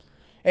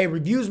 Hey,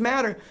 reviews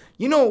matter.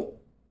 You know,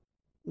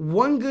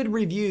 one good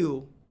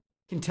review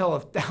can tell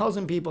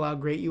 1,000 people how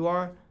great you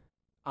are.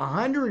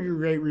 100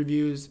 great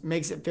reviews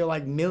makes it feel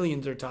like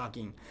millions are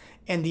talking.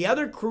 And the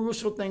other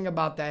crucial thing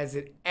about that is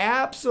it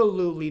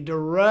absolutely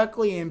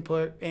directly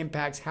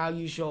impacts how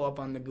you show up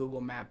on the Google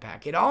Map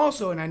Pack. It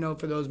also, and I know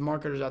for those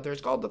marketers out there,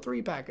 it's called the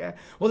 3-pack.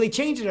 Well, they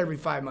change it every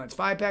 5 months.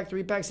 5-pack,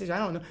 3-pack, 6, I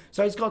don't know.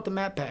 So I just call it the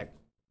Map Pack.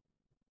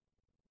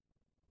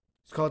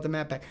 Let's call it the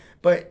Map Pack.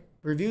 But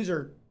reviews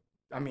are,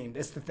 I mean,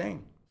 it's the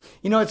thing.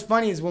 You know, what's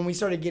funny is when we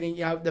started getting,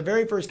 the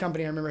very first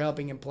company I remember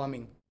helping in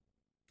plumbing,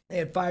 they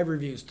had 5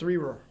 reviews. 3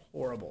 were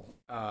horrible.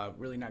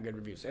 Really not good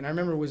reviews. And I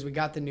remember we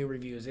got the new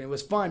reviews, and it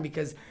was fun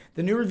because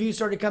the new reviews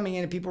started coming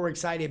in and people were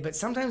excited, but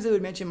sometimes they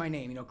would mention my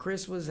name. You know,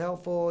 Chris was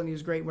helpful and he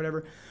was great,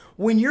 whatever.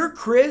 When you're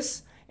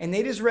Chris and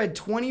they just read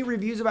 20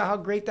 reviews about how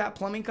great that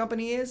plumbing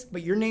company is,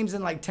 but your name's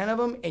in like 10 of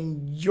them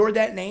and you're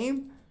that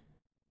name.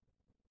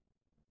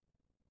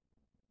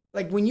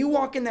 Like when you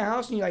walk in the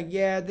house and you're like,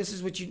 yeah, this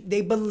is what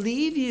they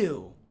believe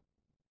you.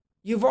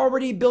 You've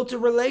already built a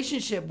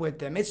relationship with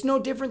them. It's no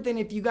different than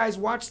if you guys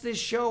watch this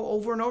show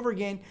over and over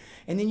again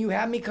and then you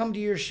have me come to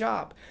your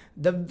shop.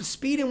 The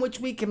speed in which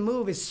we can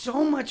move is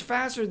so much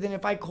faster than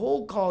if I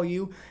cold call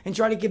you and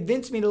try to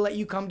convince me to let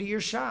you come to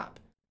your shop.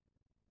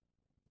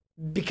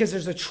 Because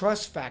there's a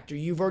trust factor.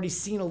 You've already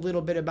seen a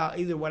little bit about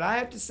either what I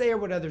have to say or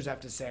what others have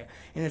to say.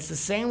 And it's the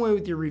same way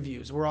with your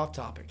reviews. We're off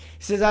topic.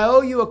 He says, I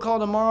owe you a call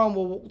tomorrow and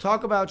we'll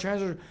talk about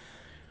transfer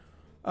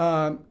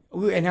and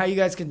how you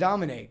guys can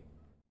dominate.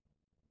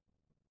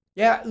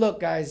 Yeah, look,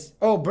 guys.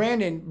 Oh,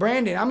 Brandon,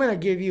 I'm going to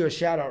give you a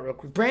shout out real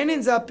quick.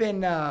 Brandon's up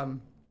in,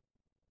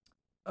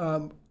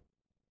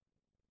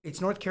 it's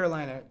North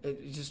Carolina.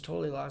 It just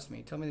totally lost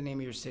me. Tell me the name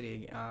of your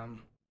city.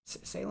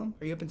 Salem?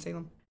 Are you up in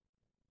Salem?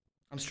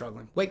 I'm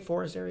struggling. Wake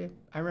Forest area.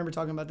 I remember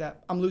talking about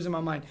that. I'm losing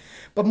my mind.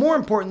 But more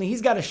importantly,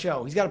 he's got a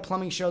show. He's got a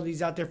plumbing show that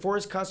he's out there for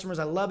his customers.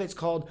 I love it. It's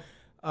called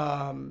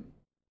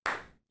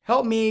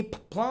Help Me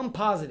Plum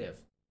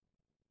Positive.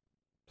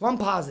 Plum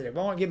Positive.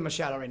 I want to give him a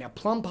shout out right now.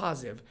 Plum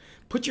Positive.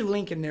 Put your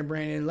link in there,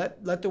 Brandon.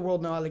 Let the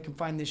world know how they can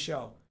find this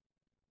show.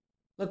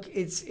 Look,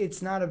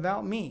 it's not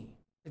about me.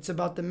 It's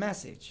about the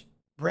message.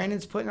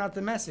 Brandon's putting out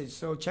the message,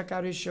 so check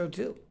out his show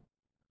too.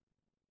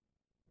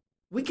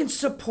 We can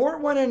support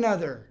one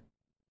another.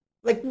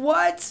 Like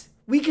what?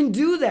 We can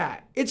do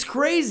that. It's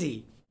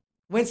crazy.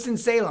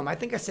 Winston-Salem. I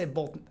think I said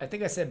both. Is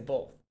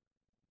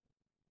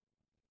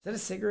that a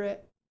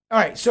cigarette? All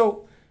right,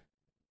 so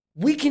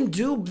we can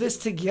do this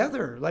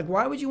together. Like,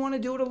 why would you want to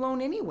do it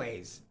alone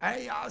anyways?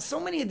 So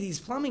many of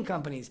these plumbing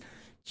companies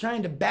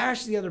trying to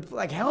bash the other,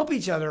 like help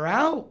each other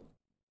out.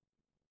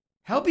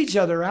 Help each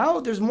other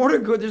out. There's more to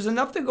go. There's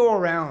enough to go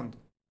around.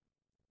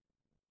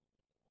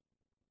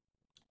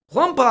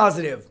 Plum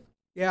Positive.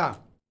 Yeah.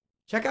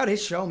 Check out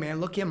his show, man.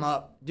 Look him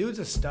up. Dude's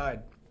a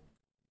stud.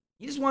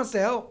 He just wants to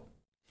help.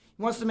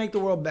 He wants to make the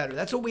world better.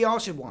 That's what we all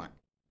should want.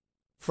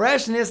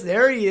 Freshness.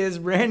 There he is.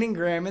 Brandon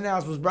Graham in the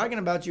house. Was bragging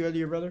about you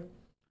earlier, brother.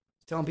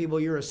 Telling people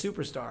you're a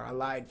superstar. I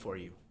lied for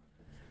you.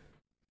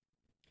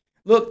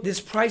 Look, this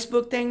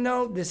Pricebook thing,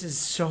 though, this is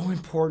so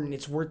important.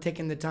 It's worth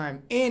taking the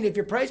time. And if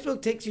your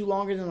Pricebook takes you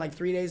longer than like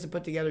 3 days to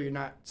put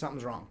together,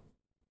 something's wrong.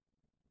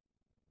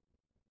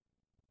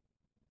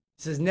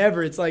 It says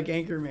never. It's like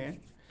Anchorman.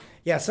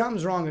 Yeah,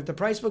 something's wrong. If the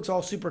Pricebook's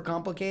all super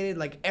complicated,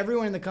 like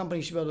everyone in the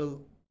company should be able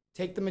to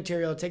take the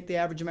material, take the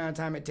average amount of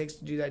time it takes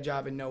to do that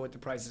job and know what the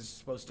price is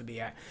supposed to be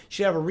at. You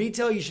should have a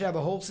retail, you should have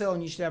a wholesale,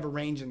 and you should have a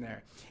range in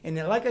there. And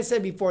then, like I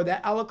said before,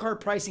 that a la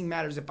carte pricing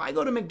matters. If I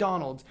go to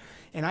McDonald's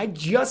and I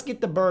just get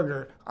the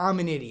burger, I'm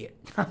an idiot.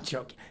 I'm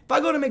joking. If I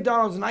go to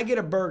McDonald's and I get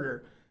a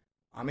burger,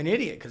 I'm an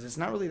idiot because it's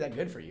not really that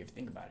good for you if you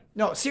think about it.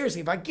 No,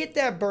 seriously, if I get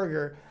that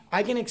burger,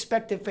 I can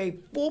expect to pay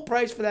full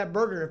price for that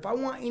burger. If I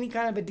want any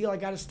kind of a deal, I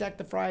got to stack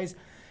the fries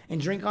and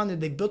drink on it.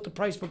 They built the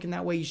Pricebook in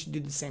that way. You should do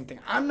the same thing.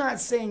 I'm not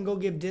saying go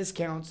give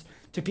discounts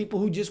to people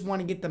who just want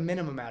to get the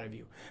minimum out of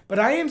you. But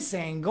I am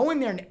saying go in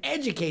there and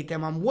educate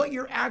them on what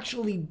you're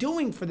actually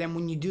doing for them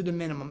when you do the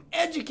minimum.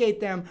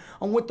 Educate them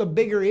on what the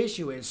bigger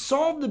issue is.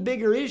 Solve the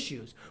bigger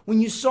issues. When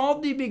you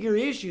solve the bigger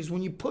issues,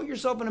 when you put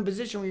yourself in a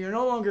position where you're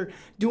no longer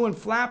doing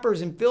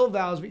flappers and fill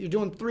valves, but you're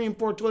doing 3 and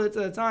 4 toilets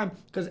at a time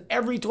because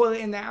every toilet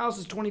in the house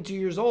is 22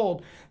 years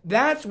old,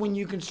 that's when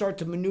you can start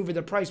to maneuver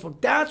the Pricebook.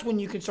 That's when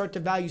you can start to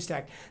value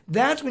stack.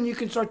 That's when you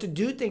can start to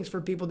do things for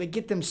people that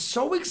get them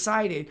so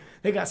excited.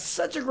 They got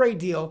such a great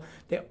deal.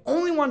 They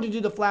only wanted to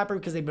do the flapper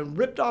because they've been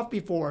ripped off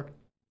before.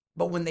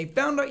 But when they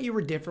found out you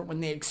were different,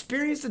 when they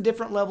experienced a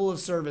different level of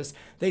service,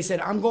 they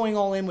said, I'm going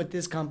all in with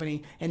this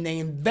company, and they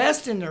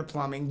invest in their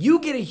plumbing. You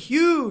get a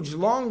huge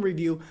long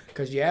review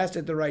because you asked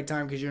at the right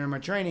time because you're in my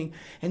training.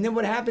 And then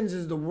what happens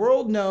is the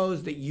world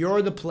knows that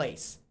you're the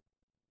place.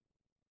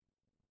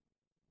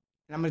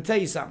 And I'm going to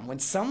tell you something. When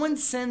someone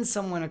sends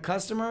someone a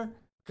customer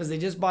because they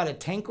just bought a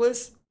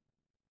tankless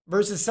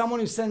versus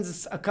someone who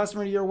sends a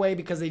customer your way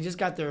because they just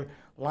got their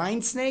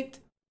line snaked,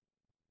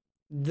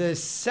 the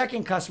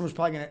second customer is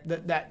probably going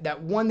to,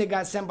 that one that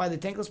got sent by the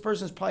tankless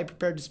person is probably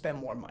prepared to spend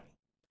more money.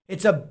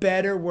 It's a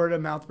better word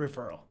of mouth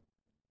referral.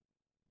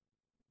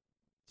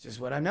 It's just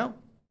what I know.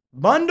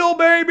 Bundle,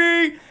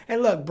 baby!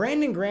 And look,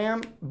 Brandon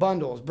Graham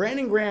bundles.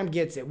 Brandon Graham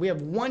gets it. We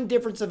have one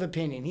difference of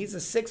opinion. He's a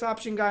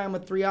 6-option guy. I'm a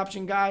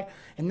 3-option guy.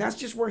 And that's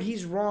just where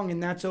he's wrong,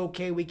 and that's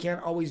okay. We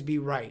can't always be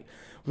right.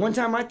 One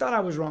time I thought I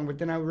was wrong, but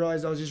then I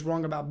realized I was just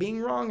wrong about being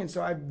wrong, and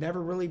so I've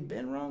never really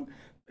been wrong,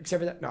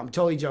 except for that. No, I'm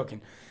totally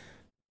joking.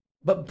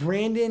 But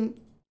Brandon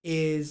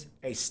is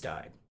a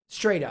stud.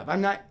 Straight up.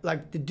 I'm not,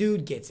 like, the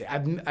dude gets it.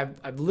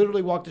 I've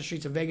literally walked the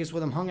streets of Vegas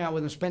with him, hung out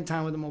with him, spent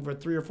time with him over a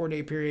 3 or 4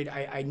 day period.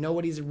 I know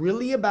what he's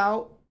really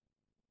about.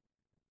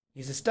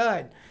 He's a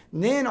stud.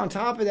 And then on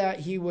top of that,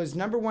 he was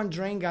 #1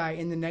 drain guy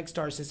in the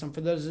Nexstar system. For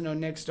those who know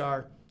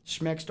Nexstar,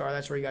 Schmeckstar,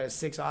 that's where he got his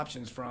 6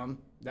 options from.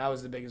 That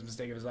was the biggest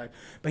mistake of his life.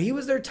 But he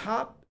was their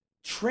top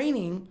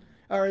training,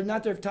 or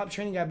not their top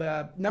training guy,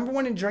 but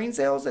 #1 in drain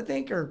sales, I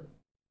think, or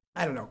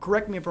I don't know.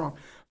 Correct me if I'm wrong.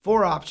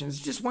 4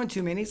 options. Just one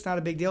too many. It's not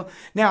a big deal.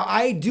 Now,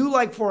 I do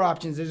like 4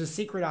 options. There's a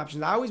secret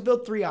option. I always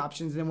build 3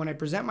 options. And then when I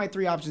present my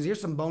 3 options,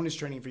 here's some bonus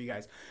training for you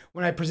guys.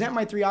 When I present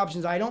my 3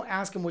 options, I don't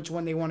ask them which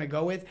one they want to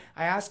go with.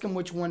 I ask them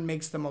which one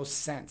makes the most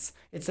sense.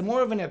 It's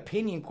more of an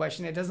opinion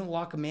question. It doesn't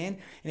lock them in,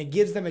 and it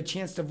gives them a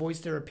chance to voice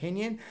their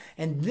opinion.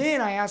 And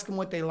then I ask them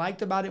what they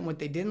liked about it and what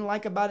they didn't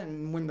like about it.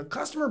 And when the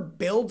customer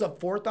builds a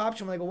 4th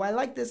option, I'm like, well, I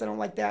like this. I don't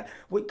like that.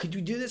 What, could you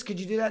do this? Could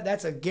you do that?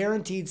 That's a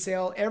guaranteed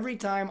sale every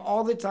time,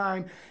 all the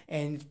time.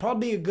 And it's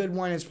probably a good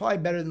one. It's probably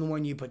better than the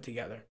one you put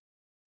together.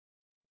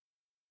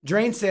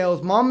 Drain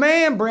sales. My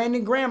man,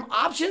 Brandon Graham.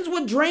 Options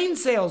with drain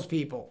sales,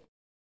 people.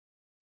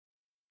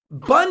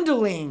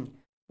 Bundling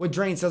with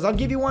drain sales. I'll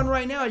give you one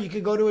right now. You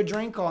could go to a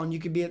drain call and you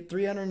could be at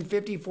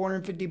 $350,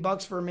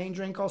 $450 for a main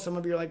drain call. Some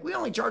of you are like, we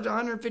only charge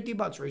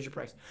 $150. Raise your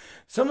price.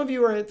 Some of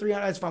you are at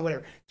 $300. That's fine,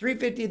 whatever.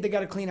 $350 if they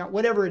got to clean out,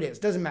 whatever it is.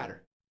 Doesn't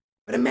matter.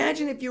 But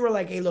imagine if you were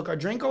like, hey, look, our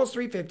drain call is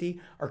 $350,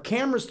 our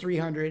camera's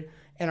 $300,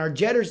 and our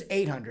jetter's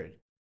 $800.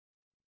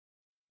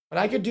 But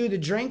I could do the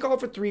drain call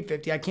for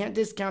 $350. I can't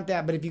discount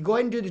that. But if you go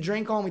ahead and do the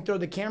drain call and we throw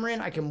the camera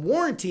in, I can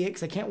warranty it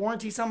because I can't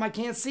warranty something I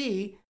can't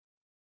see.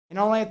 And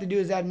all I have to do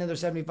is add another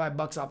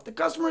 $75 off. The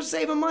customer's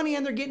saving money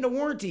and they're getting a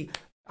warranty.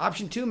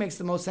 Option 2 makes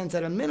the most sense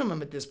at a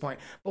minimum at this point.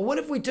 But what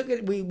if we took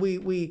it,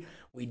 we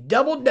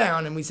doubled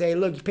down and we say,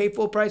 look, you pay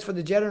full price for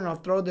the jetter and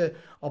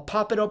I'll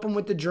pop it open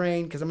with the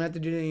drain because I'm gonna have to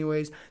do it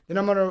anyways. Then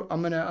I'm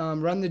gonna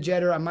run the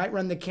jetter. I might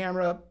run the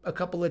camera a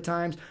couple of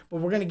times,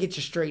 but we're gonna get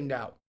you straightened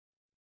out.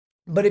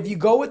 But if you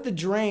go with the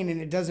drain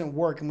and it doesn't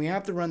work and we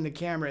have to run the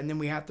camera and then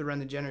we have to run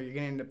the generator, you're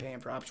going to end up paying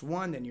for option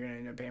 1, then you're going to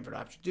end up paying for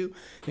option 2,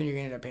 then you're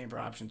going to end up paying for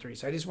option 3.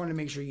 So I just wanted to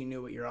make sure you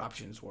knew what your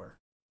options were.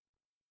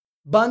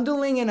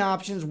 Bundling and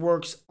options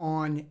works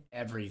on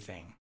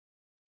everything.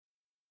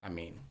 I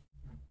mean,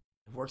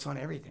 it works on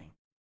everything.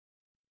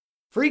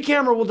 Free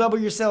camera will double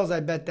your sales,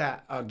 I bet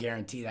that. I'll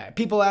guarantee that.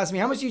 People ask me,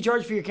 how much do you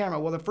charge for your camera?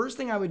 Well, the first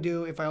thing I would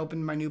do if I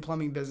opened my new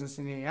plumbing business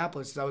in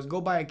Indianapolis is I would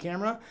go buy a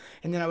camera,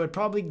 and then I would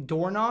probably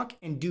door knock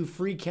and do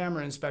free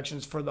camera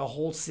inspections for the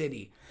whole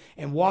city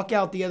and walk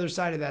out the other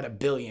side of that a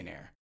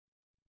billionaire.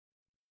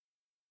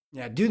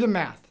 Yeah, do the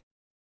math.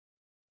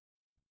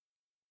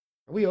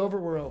 Are we over?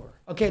 We're over.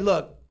 Okay,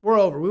 look, we're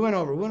over. We went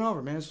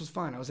over, man. This was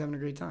fun. I was having a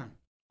great time.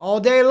 All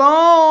day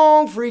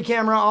long, free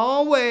camera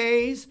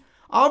always.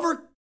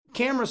 Offer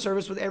camera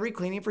service with every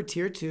cleaning for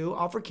tier 2.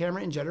 Offer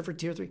camera and jetter for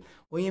tier 3.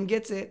 William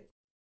gets it.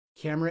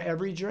 Camera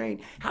every drain.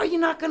 How are you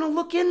not going to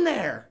look in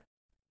there?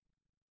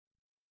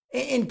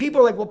 And people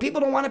are like, well, people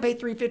don't want to pay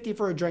 $350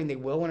 for a drain. They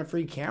will when a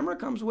free camera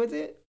comes with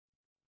it.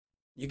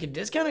 You could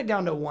discount it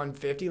down to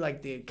 $150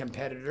 like the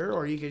competitor,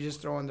 or you could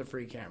just throw in the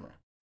free camera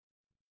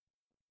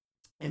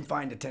and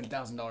find a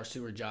 $10,000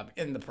 sewer job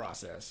in the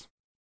process.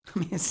 I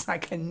mean, it's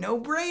like a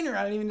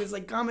no-brainer. It's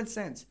like common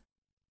sense.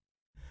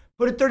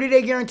 Put a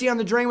 30-day guarantee on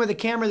the drain with a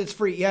camera that's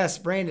free. Yes,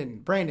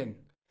 Brandon.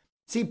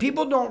 See,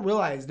 people don't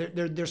realize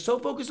they're so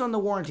focused on the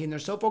warranty and they're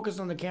so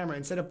focused on the camera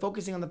instead of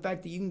focusing on the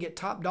fact that you can get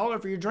top dollar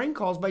for your drain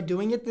calls by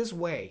doing it this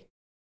way.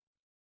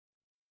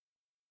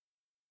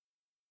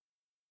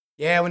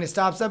 Yeah, when it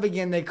stops up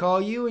again, they call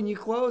you and you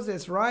close.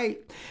 That's right.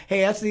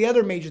 Hey, that's the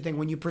other major thing.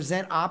 When you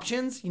present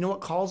options, you know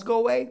what calls go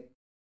away?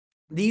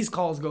 These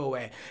calls go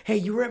away. Hey,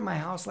 you were at my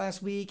house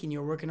last week and you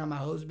were working on my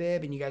hose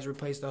bib and you guys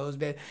replaced the hose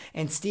bib.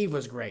 And Steve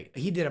was great.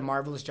 He did a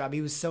marvelous job.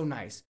 He was so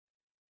nice.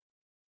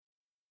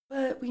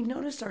 But we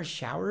noticed our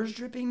shower's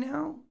dripping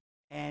now.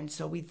 And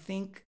so we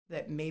think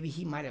that maybe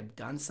he might have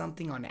done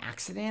something on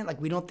accident.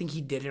 Like, we don't think he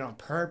did it on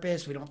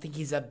purpose. We don't think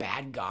he's a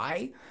bad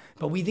guy.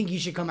 But we think you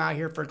should come out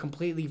here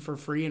completely for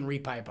free and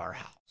repipe our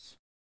house.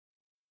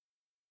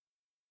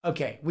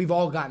 Okay, we've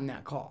all gotten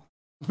that call.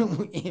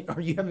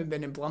 Or you haven't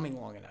been in plumbing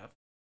long enough.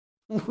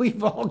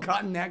 We've all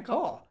gotten that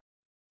call.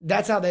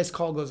 That's how this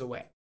call goes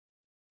away.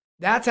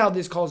 That's how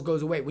this call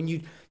goes away. When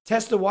you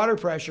test the water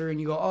pressure and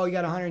you go, oh, you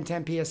got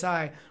 110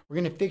 PSI, we're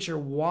going to fix your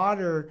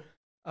water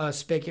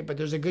spigot, but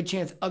there's a good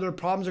chance other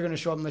problems are going to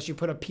show up unless you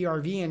put a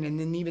PRV in. And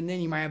then even then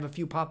you might have a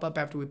few pop up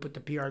after we put the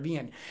PRV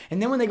in.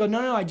 And then when they go,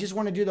 no, I just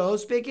want to do the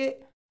hose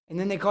spigot. And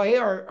then they call, hey,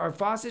 our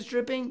faucet's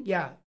dripping.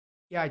 Yeah,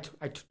 I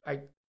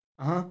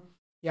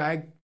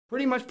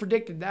pretty much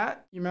predicted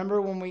that. You remember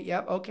when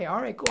yep. Okay.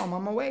 All right, cool. I'm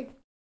on my way.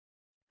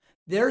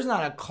 there's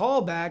not a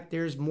callback,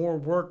 there's more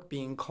work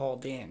being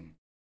called in.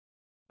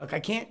 Look, I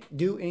can't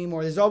do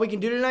anymore. This is all we can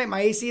do tonight.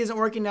 My AC isn't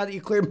working now that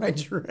you cleared my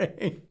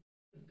drain.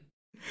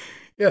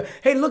 Yeah.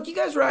 Hey, look, you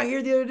guys were out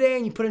here the other day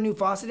and you put a new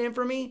faucet in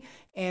for me,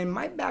 and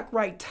my back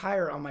right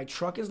tire on my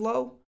truck is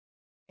low,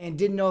 and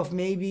didn't know if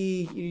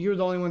maybe you're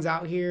the only ones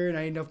out here, and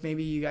I didn't know if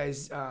maybe you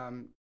guys,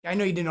 I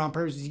know you didn't on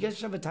purpose. Did you guys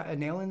shove a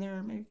nail in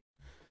there maybe?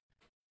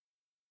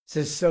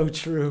 This is so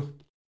true.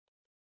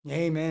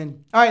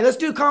 Amen. All right, let's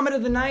do comment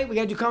of the night. We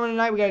got to do comment of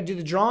the night. We got to do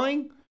the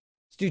drawing.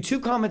 Let's do 2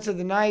 comments of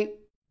the night.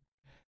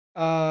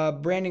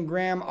 Brandon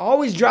Graham,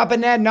 always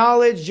dropping that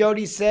knowledge,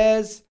 Jody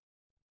says.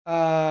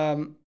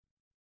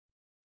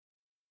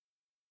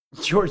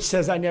 George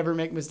says, I never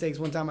make mistakes.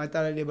 One time I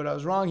thought I did, but I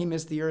was wrong. He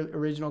missed the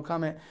original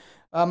comment.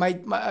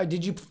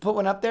 Did you put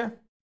one up there?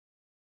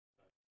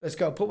 Let's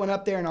go. Put one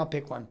up there and I'll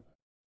pick one.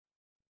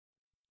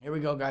 Here we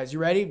go, guys. You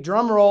ready?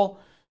 Drum roll.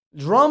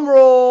 Drum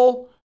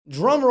roll.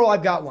 Drum roll.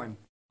 I've got one.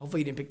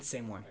 Hopefully you didn't pick the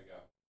same one.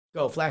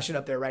 Go. Flash it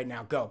up there right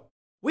now. Go.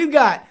 We've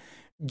got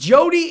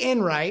Jody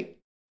Enright,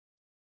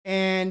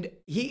 and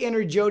he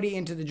entered Jody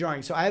into the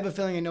drawing. So I have a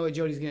feeling I know what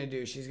Jody's going to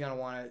do. She's going to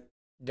want to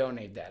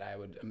donate that, I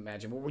would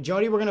imagine. But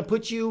Jody, we're going to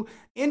put you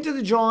into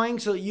the drawing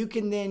so that you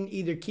can then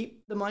either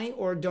keep the money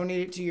or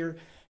donate it to your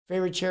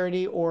favorite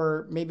charity,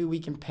 or maybe we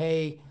can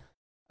pay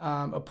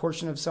a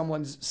portion of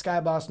someone's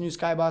new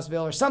Skyboss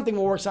bill or something.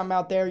 We'll work something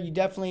out there. You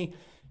definitely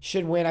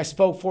should win. I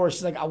spoke for her.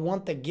 She's like, I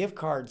want the gift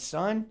card,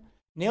 son.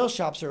 Nail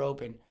shops are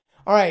open.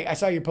 All right, I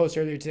saw your post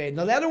earlier today.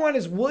 Now, the other one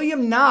is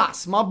William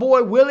Noss. My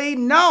boy Willie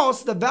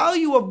Noss. The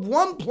value of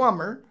one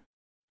plumber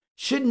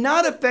should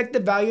not affect the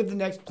value of the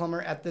next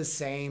plumber at the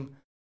same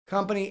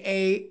company.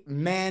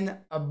 Amen,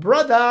 a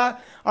brother.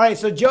 All right,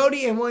 so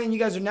Jody and William, you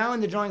guys are now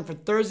in the drawing for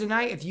Thursday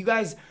night. If you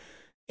guys,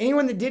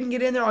 anyone that didn't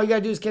get in there, all you got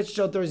to do is catch the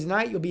show Thursday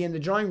night. You'll be in the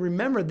drawing.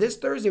 Remember, this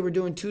Thursday, we're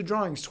doing 2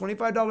 drawings.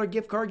 $25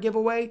 gift card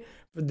giveaway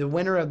for the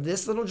winner of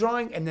this little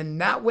drawing, and then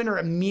that winner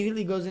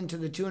immediately goes into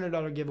the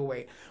 $200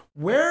 giveaway.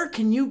 Where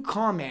can you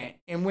comment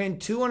and win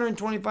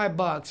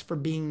 $225 for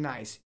being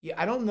nice? Yeah,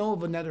 I don't know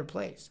of another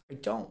place.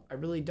 I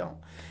really don't.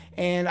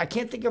 And I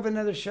can't think of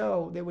another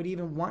show that would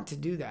even want to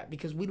do that,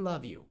 because we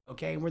love you,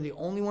 okay? And we're the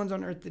only ones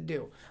on earth that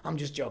do. I'm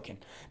just joking.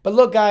 But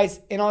look,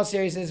 guys, in all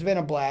seriousness, it's been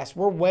a blast.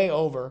 We're way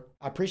over.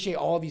 I appreciate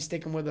all of you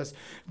sticking with us.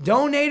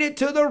 Donate it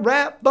to the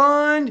rap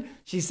fund.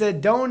 She said,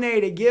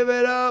 donate it. Give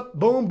it up.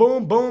 Boom,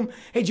 boom, boom.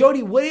 Hey,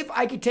 Jody, what if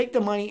I could take the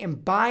money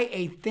and buy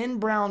a thin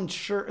brown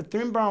shirt,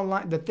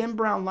 the thin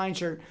brown line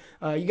shirt?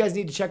 You guys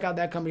need to check out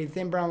that company,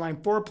 Thin Brown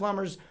Line, for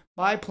plumbers,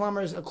 by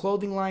plumbers, a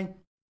clothing line.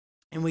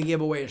 And we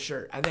give away a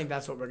shirt. I think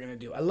that's what we're going to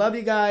do. I love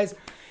you guys.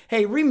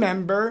 Hey,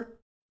 remember,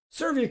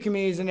 serve your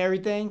communities and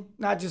everything,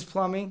 not just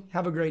plumbing.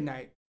 Have a great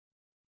night.